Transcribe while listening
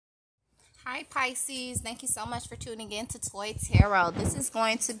Hi Pisces, thank you so much for tuning in to Toy Tarot. This is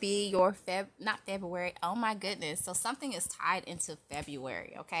going to be your not February, oh my goodness. So something is tied into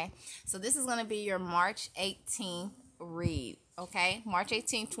February, okay? So this is going to be your March 18th read, okay? March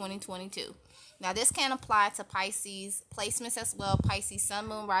 18th, 2022. Now this can apply to Pisces placements as well, Pisces Sun,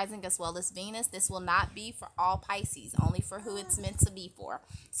 Moon, Rising, as well as Venus. This will not be for all Pisces, only for who it's meant to be for.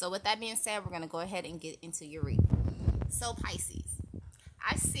 So with that being said, we're going to go ahead and get into your read. So Pisces,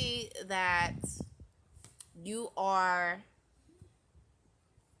 I see that you are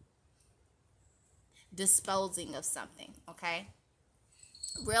disposing of something, okay?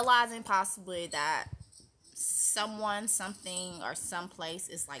 Realizing possibly that someone, something, or someplace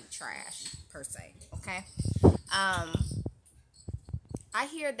is like trash, per se, okay? I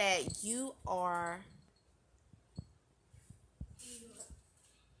hear that you are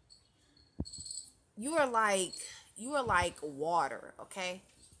like water, okay?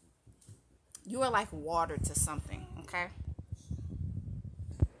 You are like water to something, okay?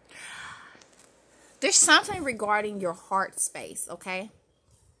 There's something regarding your heart space, okay?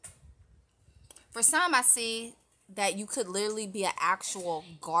 For some, I see that you could literally be an actual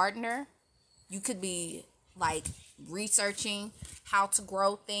gardener. You could be like researching how to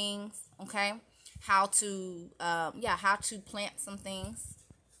grow things, okay? How to plant some things.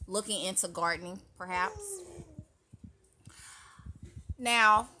 Looking into gardening, perhaps.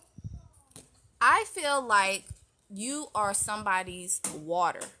 Now, I feel like you are somebody's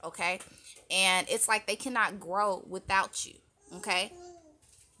water, okay? And it's like they cannot grow without you, okay?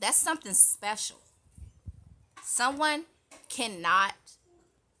 That's something special. Someone cannot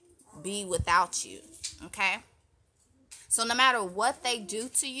be without you, okay? So no matter what they do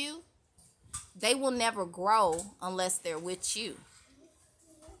to you, they will never grow unless they're with you.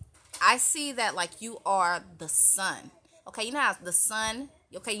 I see that like you are the sun. Okay, you know how the sun,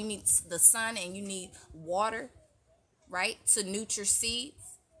 okay, you need the sun and you need water, right, to nurture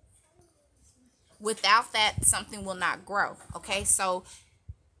seeds. Without that, something will not grow, okay? So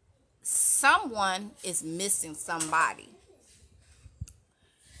someone is missing somebody.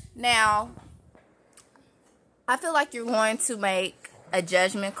 Now, I feel like you're going to make a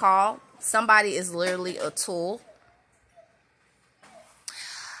judgment call. Somebody is literally a tool.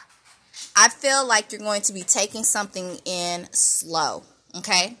 I feel like you're going to be taking something in slow,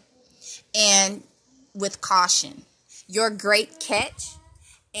 okay? And with caution. You're a great catch.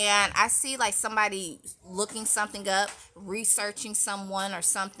 And I see like somebody looking something up, researching someone or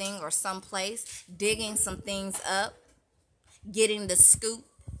something or someplace, digging some things up, getting the scoop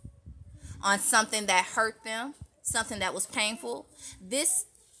on something that hurt them, something that was painful. This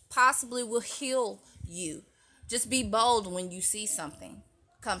possibly will heal you. Just be bold when you see something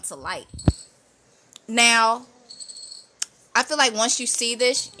come to light. Now, I feel like once you see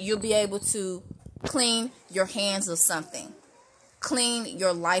this, you'll be able to clean your hands of something. Clean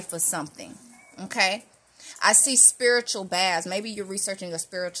your life of something. Okay? I see spiritual baths. Maybe you're researching a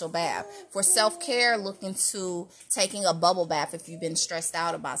spiritual bath. For self-care, look into taking a bubble bath if you've been stressed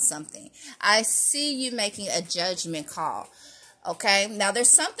out about something. I see you making a judgment call. Okay? Now, there's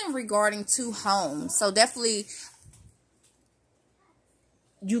something regarding two homes. So, definitely,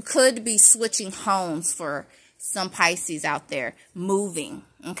 you could be switching homes for some Pisces out there. Moving,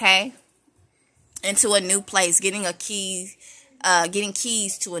 okay? Into a new place. Getting keys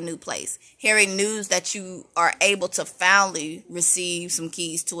to a new place. Hearing news that you are able to finally receive some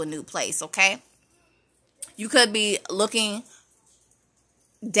keys to a new place, okay? You could be looking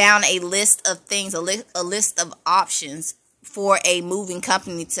down a list of things, a list of options for a moving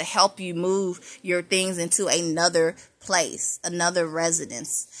company to help you move your things into another place, another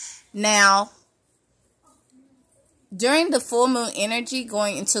residence. Now, during the full moon energy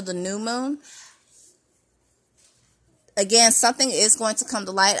going into the new moon, again, something is going to come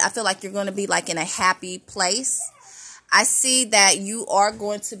to light. I feel like you're going to be like in a happy place. I see that you are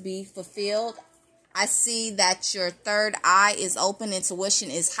going to be fulfilled. I see that your third eye is open.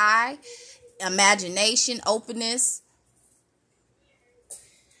 Intuition is high. Imagination, openness.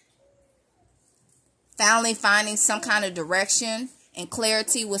 Finally finding some kind of direction and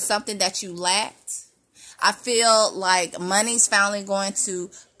clarity with something that you lacked. I feel like money's finally going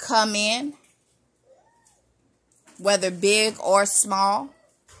to come in, whether big or small.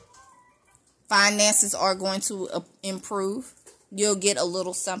 Finances are going to improve. You'll get a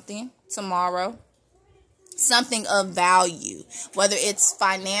little something tomorrow. Something of value. Whether it's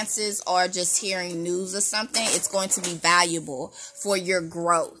finances or just hearing news or something, it's going to be valuable for your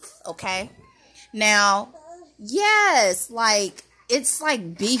growth, okay? Now, yes, like, it's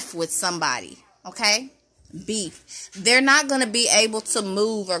like beef with somebody, okay? beef. They're not going to be able to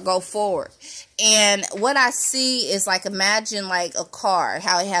move or go forward. And what I see is like, imagine like a car,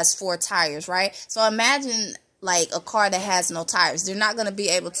 how it has 4 tires, right? So imagine like a car that has no tires. They're not going to be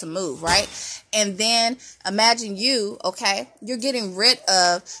able to move, right? And then imagine you, okay, you're getting rid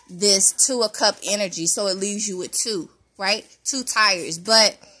of this 2 of cup energy. So it leaves you with 2, right? 2 tires.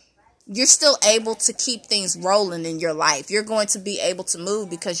 But you're still able to keep things rolling in your life. You're going to be able to move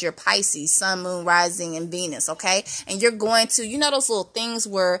because you're Pisces, Sun, Moon, Rising, and Venus, okay? And you're going to, you know those little things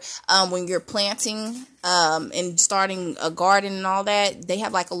where when you're planting and starting a garden and all that, they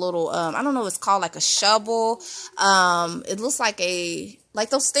have like a little, I don't know what it's called, like a shovel. It looks like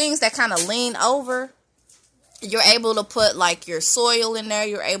those things that kind of lean over. You're able to put like your soil in there.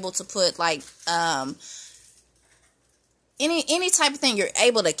 You're able to put like any type of thing. You're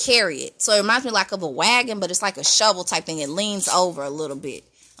able to carry it. So it reminds me like of a wagon, but it's like a shovel type thing. It leans over a little bit.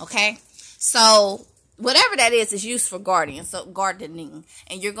 Okay. So whatever that is used for gardening. So gardening.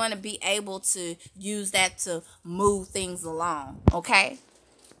 And you're going to be able to use that to move things along. Okay.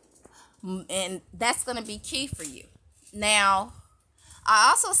 And that's going to be key for you. Now, I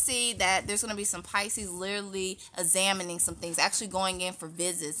also see that there's going to be some Pisces literally examining some things, actually going in for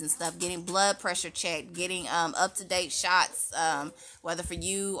visits and stuff, getting blood pressure checked, getting up-to-date shots, whether for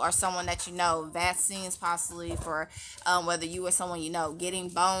you or someone that you know, vaccines possibly for whether you or someone you know, getting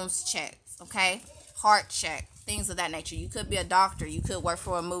bones checked, okay, heart check, things of that nature. You could be a doctor. You could work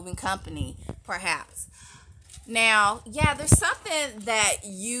for a moving company, perhaps. Now, yeah, there's something that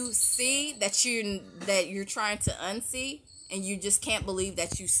you see that you're trying to unsee. And you just can't believe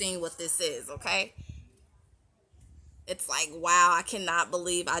that you've seen what this is, okay? It's like, wow, I cannot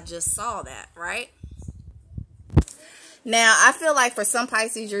believe I just saw that, right? Now, I feel like for some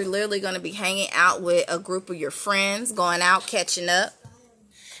Pisces, you're literally going to be hanging out with a group of your friends, going out, catching up.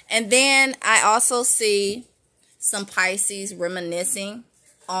 And then I also see some Pisces reminiscing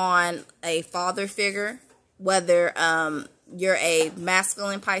on a father figure, whether you're a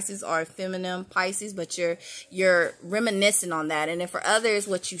masculine Pisces or a feminine Pisces, but you're reminiscing on that. And then for others,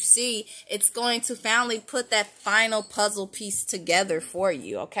 what you see, it's going to finally put that final puzzle piece together for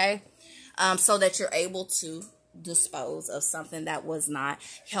you, okay? So that you're able to dispose of something that was not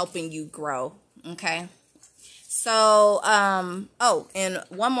helping you grow, okay? So, oh, and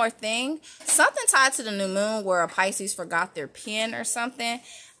one more thing, something tied to the new moon where a Pisces forgot their pen or something.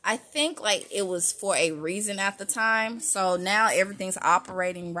 I think like it was for a reason at the time. So now everything's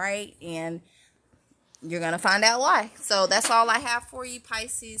operating right and you're going to find out why. So that's all I have for you,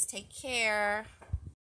 Pisces. Take care.